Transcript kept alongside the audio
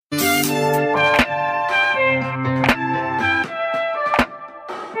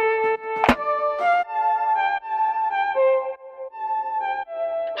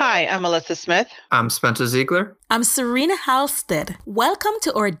Hi, I'm Melissa Smith. I'm Spencer Ziegler. I'm Serena Halstead. Welcome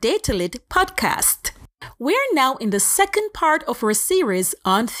to our Data Lit podcast. We're now in the second part of our series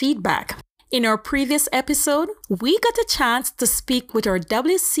on feedback. In our previous episode, we got a chance to speak with our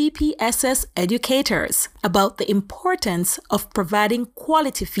WCPSS educators about the importance of providing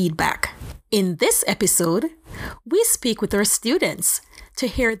quality feedback. In this episode, we speak with our students to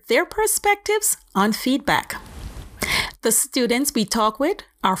hear their perspectives on feedback. The students we talk with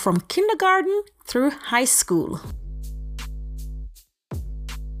are from kindergarten through high school.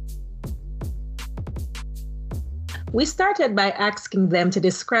 We started by asking them to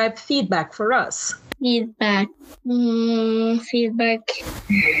describe feedback for us. Feedback. Feedback.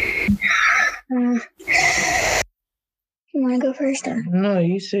 You want to go first? No,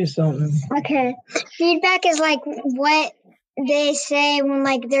 you say something. Okay. Feedback is like what they say when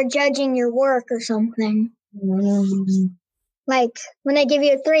like they're judging your work or something. Like when they give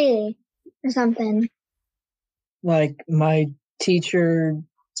you a 3 or something. Like my teacher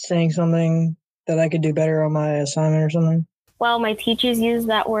saying something that I could do better on my assignment or something? Well, my teachers use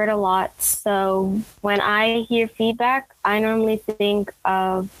that word a lot. So when I hear feedback, I normally think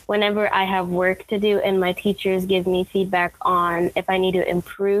of whenever I have work to do and my teachers give me feedback on if I need to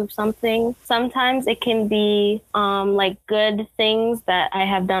improve something. Sometimes it can be like good things that I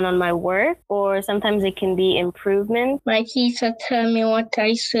have done on my work, or sometimes it can be improvement. My teacher tell me what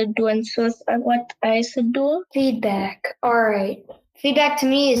I should do and so what I should do. Feedback. All right. Feedback to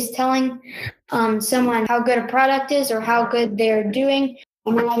me is telling someone how good a product is or how good they're doing.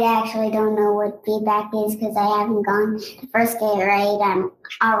 And I actually don't know what feedback is because I haven't gone to first grade. I'm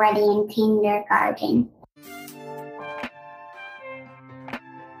already in kindergarten.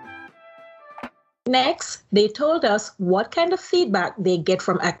 Next, they told us what kind of feedback they get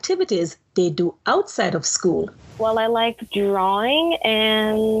from activities they do outside of school. Well, I like drawing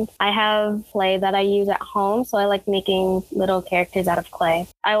and I have clay that I use at home. So I like making little characters out of clay.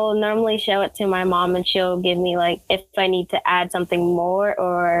 I will normally show it to my mom and she'll give me like if I need to add something more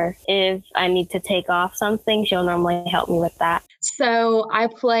or if I need to take off something, she'll normally help me with that. So I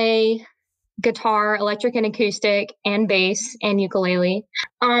play guitar, electric and acoustic, and bass and ukulele.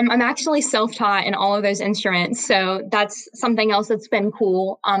 I'm actually self-taught in all of those instruments, so that's something else that's been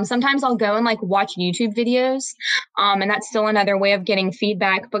cool. Sometimes I'll go and like watch YouTube videos, and that's still another way of getting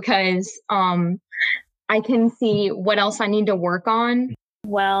feedback because I can see what else I need to work on.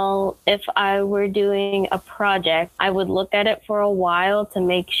 Well, if I were doing a project, I would look at it for a while to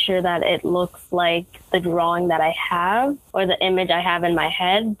make sure that it looks like the drawing that I have or the image I have in my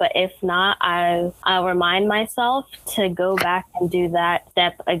head. But if not, I'll remind myself to go back and do that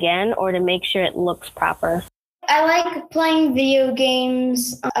step again or to make sure it looks proper. I like playing video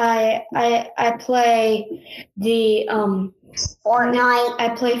games. I play the Fortnite.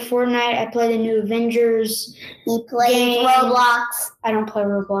 I play Fortnite. I play the new Avengers. He plays game. Roblox. I don't play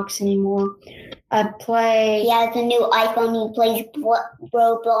Roblox anymore. I play... He has a new iPhone. He plays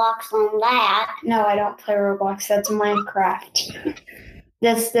Roblox on that. No, I don't play Roblox. That's Minecraft.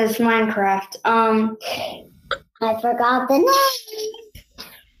 That's Minecraft. I forgot the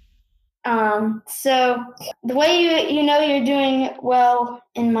name. So the way you know you're doing well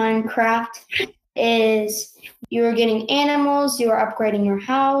in Minecraft is you are getting animals, you are upgrading your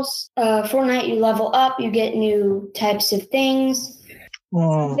house. Fortnite, you level up, you get new types of things.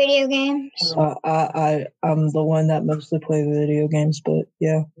 Video games. I'm the one that mostly plays video games, but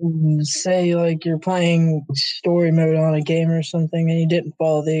yeah. Say like you're playing story mode on a game or something and you didn't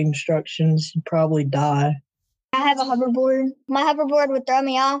follow the instructions, you probably die. I have a hoverboard. My hoverboard would throw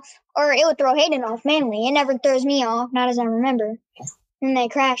me off, or it would throw Hayden off mainly. It never throws me off, not as I remember. And they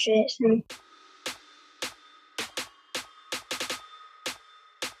crash it. So.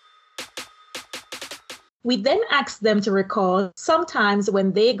 We then asked them to recall sometimes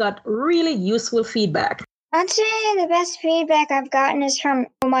when they got really useful feedback. I'd say the best feedback I've gotten is from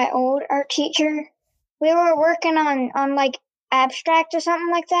my old art teacher. We were working on like abstract or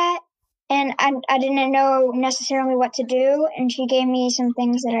something like that, and I didn't know necessarily what to do, and she gave me some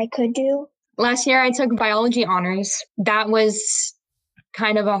things that I could do. Last year I took biology honors. That was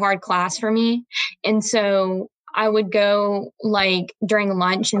kind of a hard class for me, and so I would go like during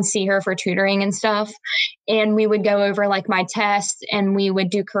lunch and see her for tutoring and stuff. And we would go over like my tests and we would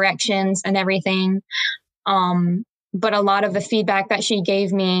do corrections and everything. But a lot of the feedback that she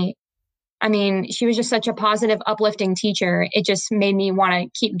gave me I mean, she was just such a positive, uplifting teacher. It just made me want to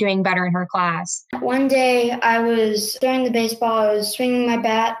keep doing better in her class. One day I was throwing the baseball, I was swinging my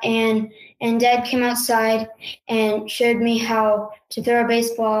bat, and Dad came outside and showed me how to throw a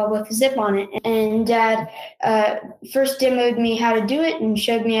baseball with a zip on it. And Dad first demoed me how to do it and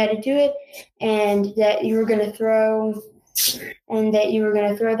showed me how to do it, and that you were going to throw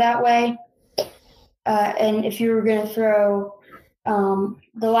that way. And if you were going to throw,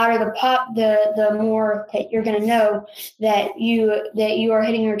 the louder the pop, the more that you're going to know that you are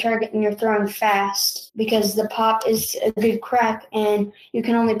hitting your target and you're throwing fast, because the pop is a good crack, and you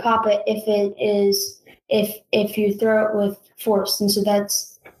can only pop it if you throw it with force. And so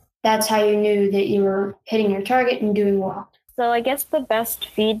that's how you knew that you were hitting your target and doing well. So I guess the best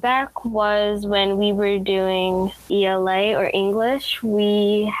feedback was when we were doing ELA or English.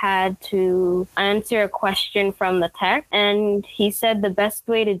 We had to answer a question from the text, and he said the best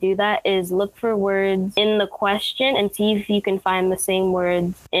way to do that is look for words in the question and see if you can find the same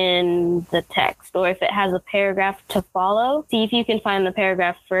words in the text. Or if it has a paragraph to follow, see if you can find the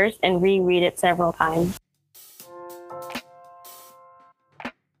paragraph first and reread it several times.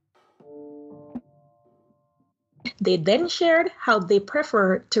 They then shared how they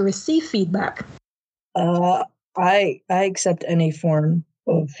prefer to receive feedback. I accept any form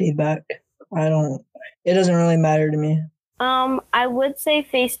of feedback. It doesn't really matter to me. I would say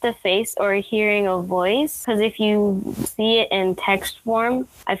face-to-face or hearing a voice, because if you see it in text form,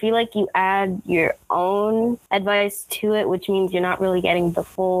 I feel like you add your own advice to it, which means you're not really getting the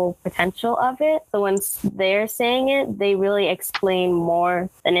full potential of it. So when they're saying it, they really explain more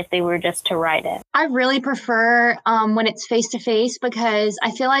than if they were just to write it. I really prefer when it's face-to-face, because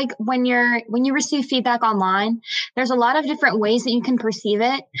I feel like when you receive feedback online, there's a lot of different ways that you can perceive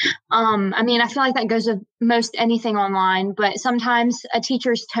it. I mean, I feel like that goes with most anything online, but sometimes a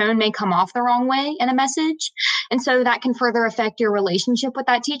teacher's tone may come off the wrong way in a message. And so that can further affect your relationship with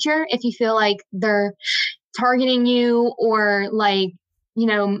that teacher if you feel like they're targeting you or like,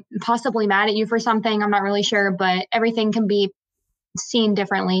 possibly mad at you for something. I'm not really sure, but everything can be seen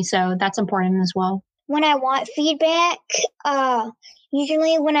differently. So that's important as well. When I want feedback,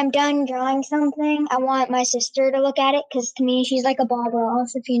 usually when I'm done drawing something, I want my sister to look at it, because to me, she's like a Bob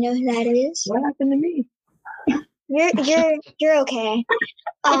Ross, if you know who that is. What happened to me? You're okay.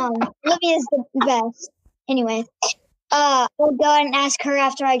 Olivia's the best. Anyway, I'll go and ask her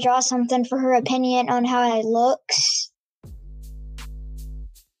after I draw something for her opinion on how it looks.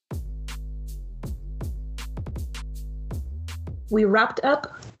 We wrapped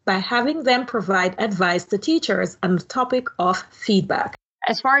up by having them provide advice to teachers on the topic of feedback.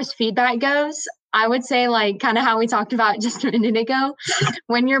 As far as feedback goes, I would say, like, kind of how we talked about just a minute ago,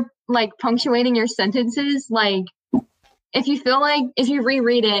 when you're like punctuating your sentences, like if you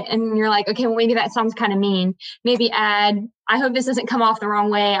reread it and you're like, okay, well, maybe that sounds kind of mean, maybe add, I hope this doesn't come off the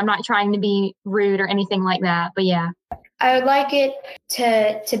wrong way. I'm not trying to be rude or anything like that. But yeah. I would like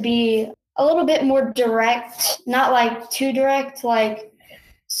it to be a little bit more direct, not like too direct. Like,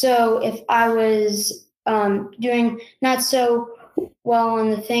 so if I was doing not so well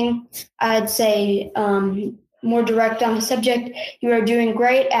on the thing, I'd say more direct on the subject. You are doing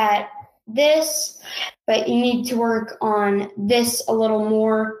great at this, but you need to work on this a little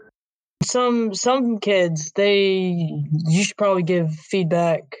more. Some kids, you should probably give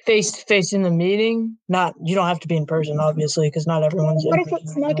feedback face to face in the meeting. You don't have to be in person, obviously, because not everyone's. What if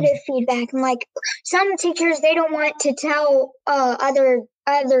it's negative feedback? And like some teachers, they don't want to tell other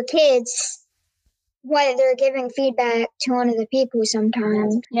kids what they're giving feedback to one of the people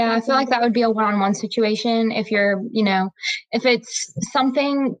sometimes. Yeah, I feel like that would be a one-on-one situation if you're, if it's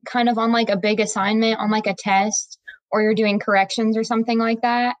something kind of on like a big assignment on like a test, or you're doing corrections or something like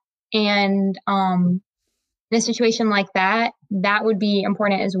that. And in a situation like that would be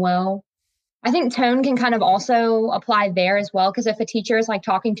important as well. I think tone can kind of also apply there as well, because if a teacher is like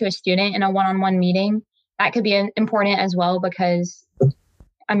talking to a student in a one-on-one meeting, that could be important as well, because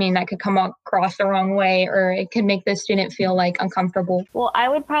that could come across the wrong way, or it could make the student feel like uncomfortable. Well, I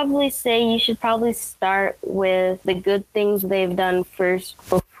would probably say you should probably start with the good things they've done first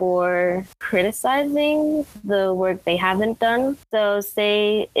before criticizing the work they haven't done. So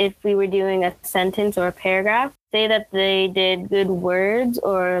say if we were doing a sentence or a paragraph, say that they did good words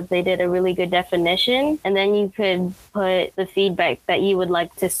or they did a really good definition, and then you could put the feedback that you would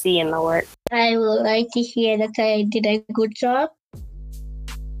like to see in the work. I would like to hear that I did a good job.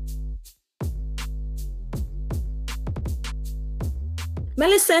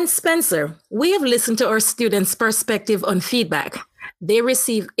 Melissa and Spencer, we have listened to our students' perspective on feedback they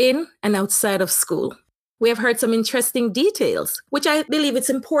receive in and outside of school. We have heard some interesting details, which I believe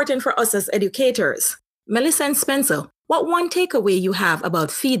it's important for us as educators. Melissa and Spencer, what one takeaway you have about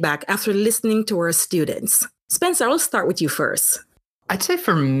feedback after listening to our students? Spencer, I'll start with you first. I'd say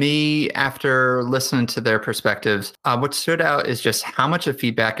for me, after listening to their perspectives, what stood out is just how much of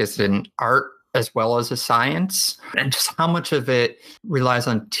feedback is in art as well as a science, and just how much of it relies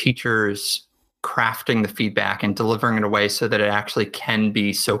on teachers crafting the feedback and delivering it in a way so that it actually can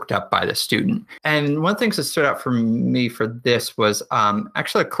be soaked up by the student. And one of the things that stood out for me for this was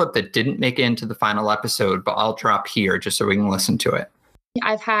actually a clip that didn't make it into the final episode, but I'll drop here just so we can listen to it.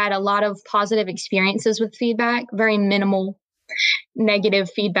 I've had a lot of positive experiences with feedback, very minimal negative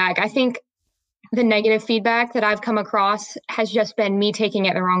feedback. I think the negative feedback that I've come across has just been me taking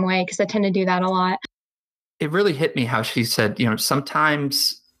it the wrong way, because I tend to do that a lot. It really hit me how she said,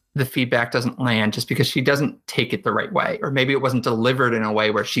 sometimes the feedback doesn't land just because she doesn't take it the right way, or maybe it wasn't delivered in a way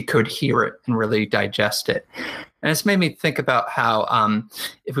where she could hear it and really digest it. And it's made me think about how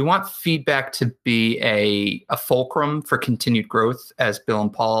if we want feedback to be a fulcrum for continued growth, as Bill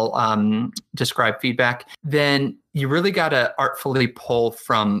and Paul describe feedback, then you really got to artfully pull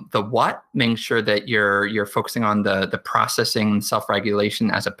from the what, making sure that you're focusing on the processing and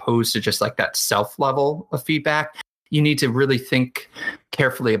self-regulation as opposed to just like that self level of feedback. You need to really think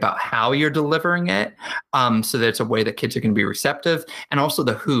carefully about how you're delivering it so that it's a way that kids are going to be receptive. And also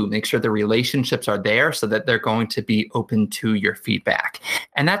the who, make sure the relationships are there so that they're going to be open to your feedback.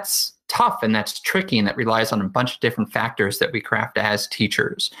 And that's tough and that's tricky, and that relies on a bunch of different factors that we craft as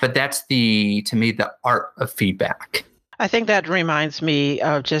teachers. But that's to me, the art of feedback. I think that reminds me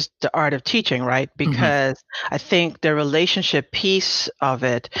of just the art of teaching, right? Because I think the relationship piece of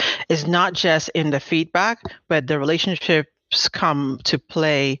it is not just in the feedback, but the relationships come to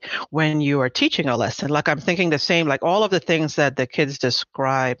play when you are teaching a lesson. Like I'm thinking the same, like all of the things that the kids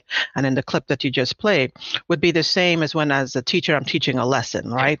describe and in the clip that you just played would be the same as when as a teacher I'm teaching a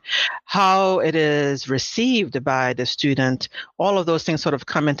lesson, right? How it is received by the student, all of those things sort of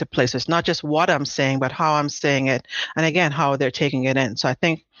come into place. It's not just what I'm saying, but how I'm saying it. And again, how they're taking it in. So I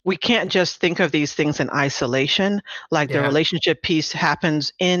think we can't just think of these things in isolation, like the relationship piece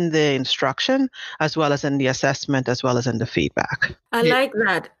happens in the instruction, as well as in the assessment, as well as in the feedback. I like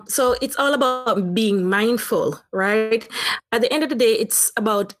that. So it's all about being mindful, right? At the end of the day, it's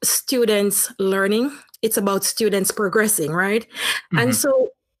about students learning. It's about students progressing, right? And so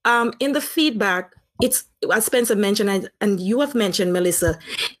in the feedback, it's, as Spencer mentioned, and you have mentioned, Melissa,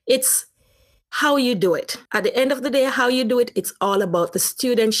 it's how you do it. At the end of the day, how you do it, it's all about the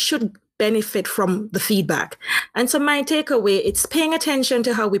student should benefit from the feedback. And so my takeaway, it's paying attention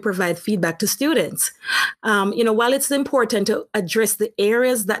to how we provide feedback to students. While it's important to address the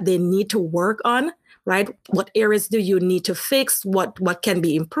areas that they need to work on, right? What areas do you need to fix? What can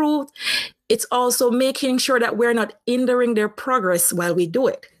be improved? It's also making sure that we're not hindering their progress while we do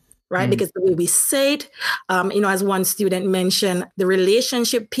it. Right? Because the way we say it, as one student mentioned, the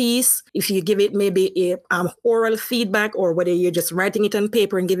relationship piece, if you give it maybe a oral feedback, or whether you're just writing it on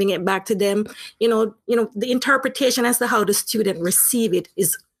paper and giving it back to them, the interpretation as to how the student receive it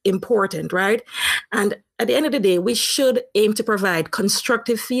is important, right? And at the end of the day, we should aim to provide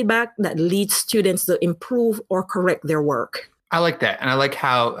constructive feedback that leads students to improve or correct their work. I like that. And I like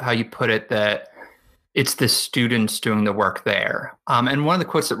how you put it, that it's the students doing the work there. And one of the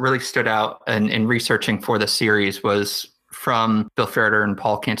quotes that really stood out in researching for the series was from Bill Ferreter and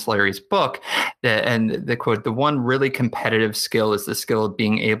Paul Cancelari's book. And the quote, "The one really competitive skill is the skill of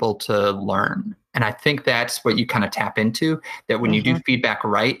being able to learn." And I think that's what you kind of tap into, that when you do feedback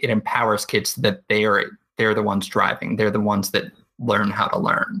right, it empowers kids that they're the ones driving. They're the ones that learn how to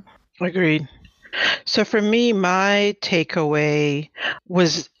learn. Agreed. So for me, my takeaway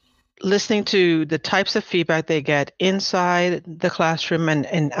was listening to the types of feedback they get inside the classroom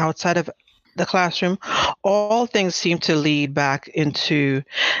and outside of the classroom. All things seem to lead back into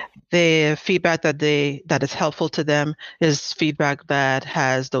the feedback that is helpful to them is feedback that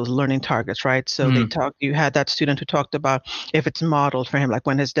has those learning targets, right? So you had that student who talked about if it's modeled for him, like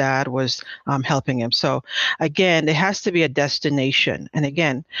when his dad was helping him. So again, it has to be a destination. And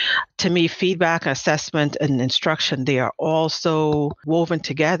again, to me, feedback, assessment, and instruction, they are also woven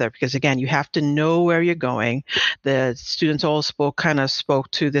together, because again, you have to know where you're going. The students all spoke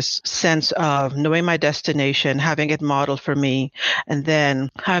to this sense of knowing my destination, having it modeled for me, and then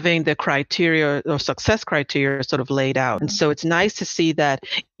having the criteria or success criteria sort of laid out. And so it's nice to see that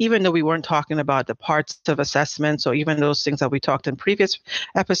even though we weren't talking about the parts of assessments or even those things that we talked in previous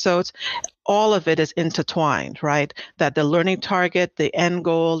episodes, all of it is intertwined, right? That the learning target, the end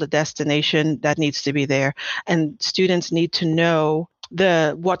goal, the destination, that needs to be there. And students need to know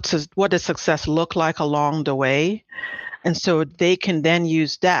what does success look like along the way. And so they can then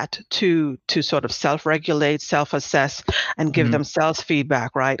use that to sort of self-regulate, self-assess, and give themselves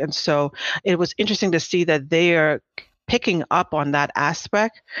feedback, right? And so it was interesting to see that they are picking up on that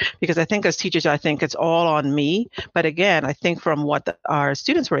aspect, because I think as teachers, I think it's all on me. But again, I think from what our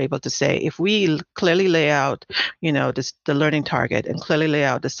students were able to say, if we clearly lay out, the learning target and clearly lay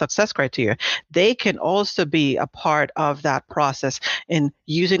out the success criteria, they can also be a part of that process in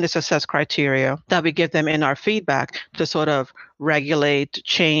using the success criteria that we give them in our feedback to sort of regulate,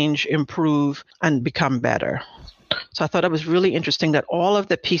 change, improve, and become better. So I thought it was really interesting that all of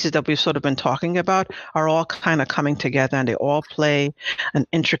the pieces that we've sort of been talking about are all kind of coming together, and they all play an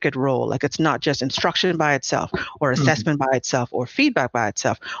intricate role. Like, it's not just instruction by itself or assessment by itself or feedback by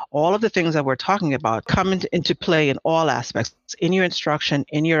itself. All of the things that we're talking about come into play in all aspects, in your instruction,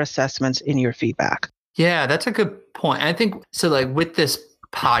 in your assessments, in your feedback. Yeah, that's a good point. I think so. Like with this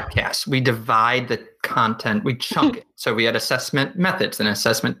podcast, we divide the content, we chunk it. So we had assessment methods and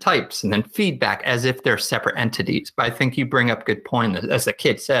assessment types and then feedback as if they're separate entities. But I think you bring up a good point, as the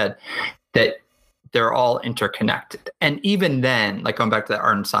kid said, that they're all interconnected. And even then, like going back to the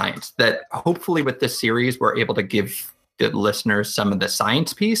art and science, that hopefully with this series, we're able to give the listeners some of the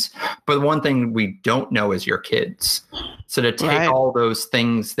science piece. But the one thing we don't know is your kids. So to take all those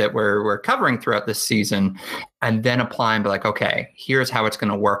things that we're covering throughout this season and then apply and be like, okay, here's how it's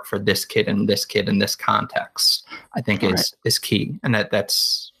going to work for this kid and this kid in this context, I think is key. And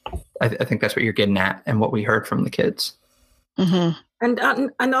that's I think that's what you're getting at and what we heard from the kids. Mm-hmm.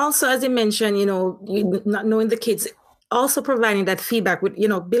 And also, as you mentioned, not knowing the kids, also providing that feedback with,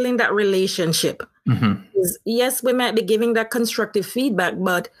 building that relationship. Mm-hmm. Yes, we might be giving that constructive feedback,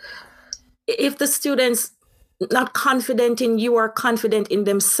 but if the students not confident in you or confident in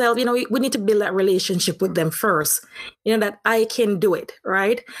themselves, we need to build that relationship with them first, that I can do it,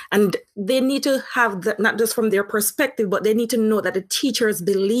 right? And they need to have that, not just from their perspective, but they need to know that the teacher is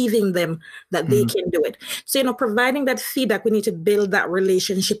believing them that they can do it. So, providing that feedback, we need to build that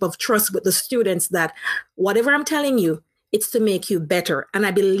relationship of trust with the students that whatever I'm telling you, it's to make you better. And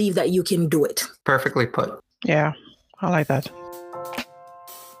I believe that you can do it. Perfectly put. Yeah, I like that.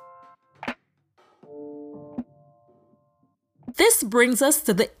 This brings us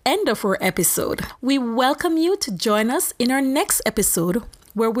to the end of our episode. We welcome you to join us in our next episode,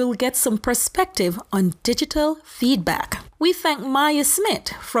 where we'll get some perspective on digital feedback. We thank Maya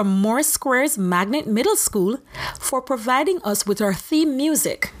Smith from Morris Squares Magnet Middle School for providing us with our theme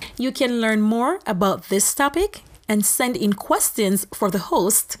music. You can learn more about this topic and send in questions for the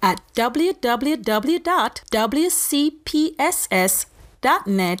host at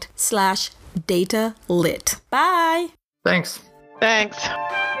www.wcpss.net/datalit. Bye. Thanks. Thanks.